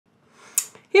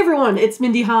Hey everyone, it's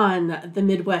Mindy Hahne, the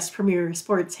Midwest premier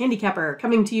sports handicapper,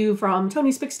 coming to you from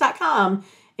TonySpix.com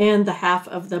and the half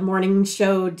of the morning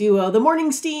show duo, The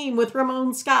Morning Steam with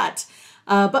Ramon Scott.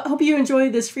 But hope you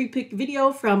enjoy this free pick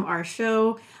video from our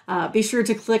show. Be sure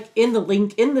to click in the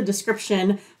link in the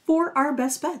description for our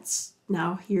best bets.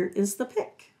 Now here is the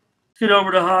pick. Get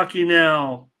over to hockey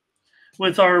now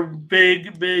with our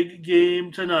big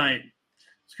game tonight.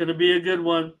 It's going to be a good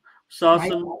one. Saw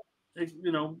some,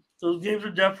 those games are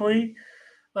definitely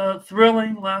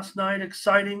thrilling last night,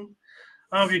 exciting.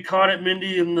 I don't know if you caught it,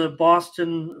 Mindy, in the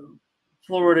Boston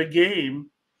Florida game.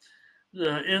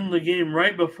 In the game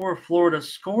right before Florida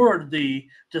scored the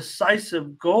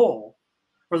decisive goal,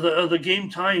 or the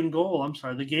game tying goal. I'm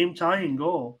sorry, the game tying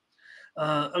goal.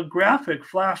 A graphic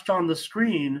flashed on the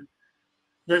screen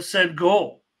that said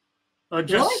goal.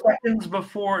 Just seconds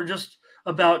before, just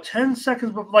about 10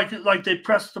 seconds before, like they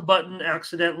pressed the button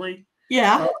accidentally.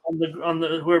 Yeah. On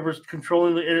the whoever's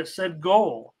controlling and it said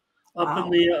goal up in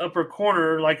the upper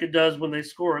corner, like it does when they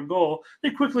score a goal. They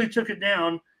quickly took it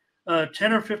down.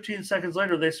 10 or 15 seconds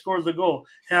later, they scored the goal.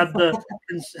 Had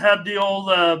the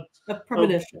old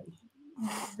premonition.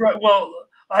 Right. Well,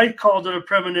 I called it a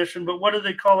premonition, but what do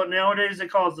they call it nowadays? They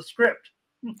call it the script.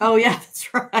 Oh yeah,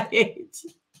 that's right.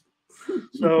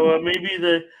 So maybe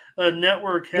the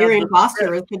network had Aaron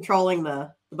Foster is controlling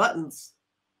the buttons.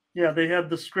 Yeah, they had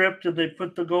the script and they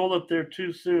put the goal up there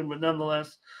too soon, but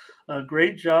nonetheless,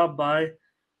 great job by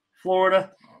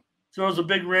Florida. Throws a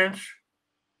big wrench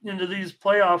into these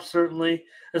playoffs, certainly,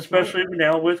 especially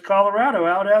now with Colorado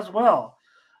out as well.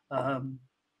 I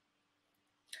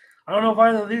don't know if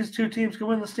either of these two teams can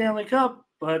win the Stanley Cup,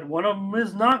 but one of them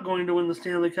is not going to win the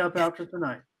Stanley Cup after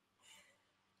tonight.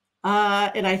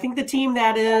 And I think the team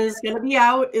that is going to be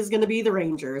out is going to be the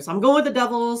Rangers. I'm going with the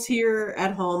Devils here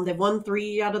at home. They've won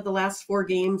 3 out of the last 4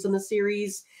 games in the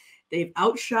series. They've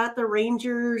outshot the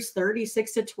Rangers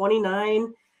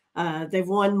 36-29. They've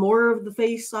won more of the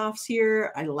face-offs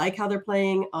here. I like how they're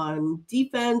playing on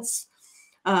defense.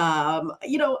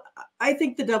 I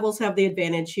think the Devils have the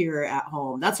advantage here at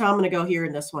home. That's how I'm going to go here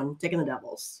in this one, taking the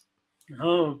Devils.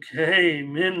 Okay,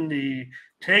 Mindy,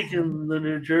 taking the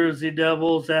New Jersey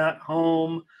Devils at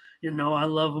home. I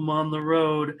love them on the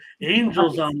road.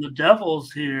 Angels on the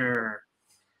Devils here.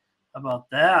 How about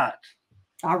that?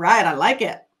 All right, I like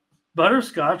it.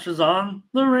 Butterscotch is on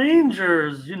the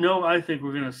Rangers. I think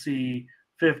we're going to see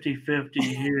 50-50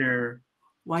 here.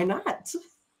 Why not?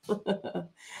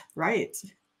 Right.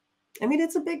 I mean,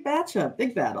 it's a big matchup,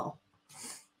 big battle.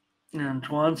 And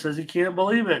Antoine says he can't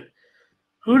believe it.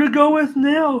 Who to go with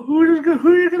now? Who are you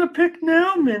going to pick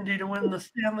now, Mindy, to win the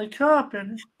Stanley Cup?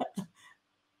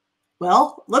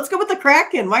 Well, let's go with the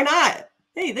Kraken. Why not?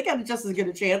 Hey, they got just as good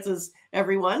a chance as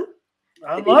everyone.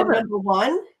 I love it. Number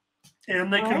 1.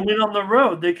 And they can win on the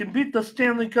road. They can beat the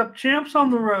Stanley Cup champs on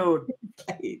the road.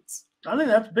 Right. I think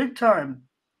that's big time.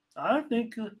 I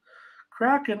think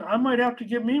Kraken, I might have to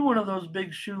get me one of those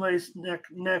big shoelace neck.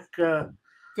 Do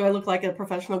I look like a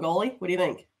professional goalie? What do you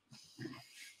think?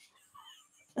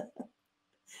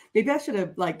 Maybe I should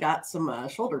have got some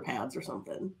shoulder pads or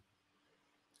something.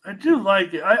 I do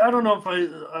like it. I don't know if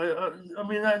I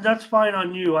mean, that's fine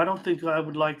on you. I don't think I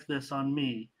would like this on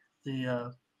me.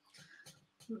 The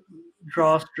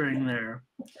drawstring there.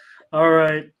 All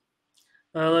right.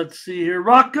 Let's see here.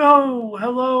 Rocco,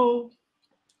 hello.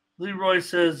 Leroy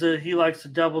says he likes the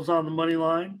Devils on the money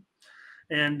line.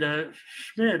 And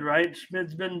Schmid, right?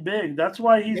 Schmid's been big. That's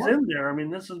why he's in there. I mean,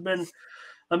 this has been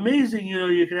amazing.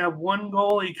 You can have one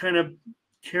goalie kind of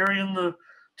carrying the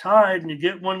tide, and you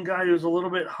get one guy who's a little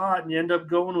bit hot, and you end up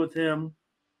going with him.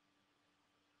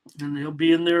 And he'll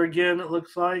be in there again, it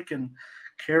looks like, and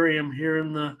carry him here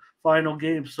in the final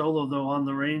game. Solo, though, on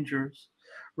the Rangers.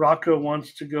 Rocco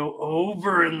wants to go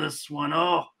over in this one.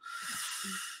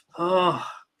 Oh.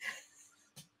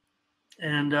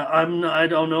 And I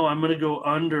don't know. I'm going to go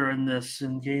under in this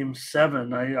in Game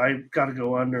 7. I got to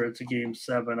go under. It's a Game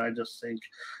 7. I just think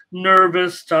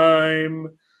nervous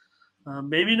time.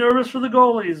 Maybe nervous for the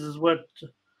goalies is what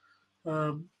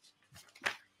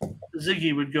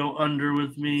Ziggy would go under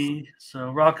with me.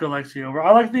 So Rocco likes the over.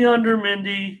 I like the under,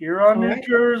 Mindy. You're on New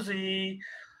Jersey.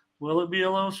 Will it be a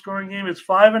low-scoring game? It's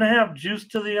 5.5. Juice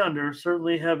to the under.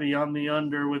 Certainly heavy on the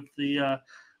under with the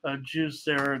juice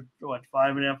there. What,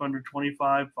 5.5 under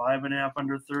 25, 5.5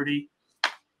 under 30.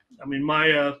 I mean,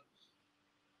 my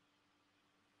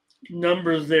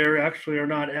numbers there actually are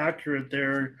not accurate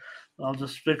there. I'll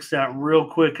just fix that real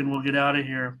quick and we'll get out of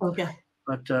here. Okay.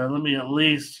 But let me at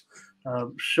least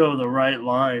show the right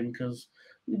line because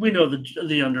we know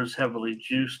the under is heavily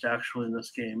juiced actually in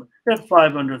this game. At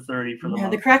 5 under 30 for the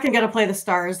month. The Kraken got to play the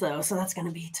Stars though, so that's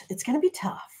gonna be it's gonna be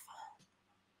tough.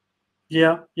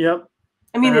 Yeah, yep.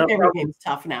 I mean, every game's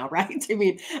tough now, right? I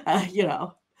mean, you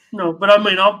know. No, but I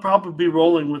mean, I'll probably be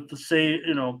rolling with the same.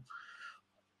 You know,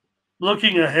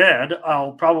 looking ahead,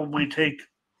 I'll probably take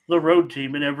the road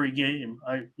team in every game.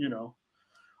 I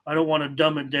don't want to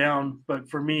dumb it down, but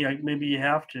for me, maybe you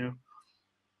have to.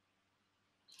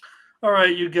 All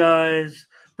right, you guys.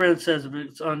 Brent says if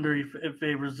it's under, it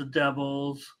favors the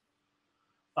Devils.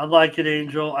 I like it,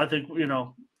 Angel. I think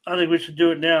we should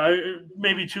do it now. It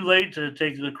may be too late to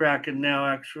take the Kraken now,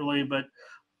 actually, but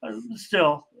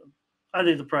still, I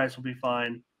think the price will be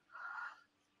fine.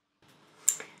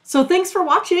 So thanks for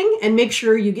watching, and make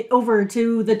sure you get over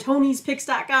to the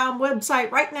Tony'sPicks.com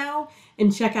website right now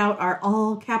and check out our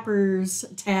All Cappers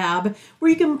tab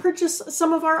where you can purchase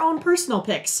some of our own personal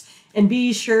picks. And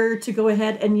be sure to go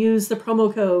ahead and use the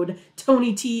promo code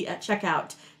TonyT at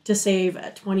checkout to save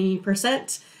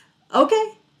 20%.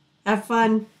 Okay, have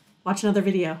fun. Watch another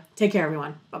video. Take care,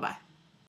 everyone. Bye-bye.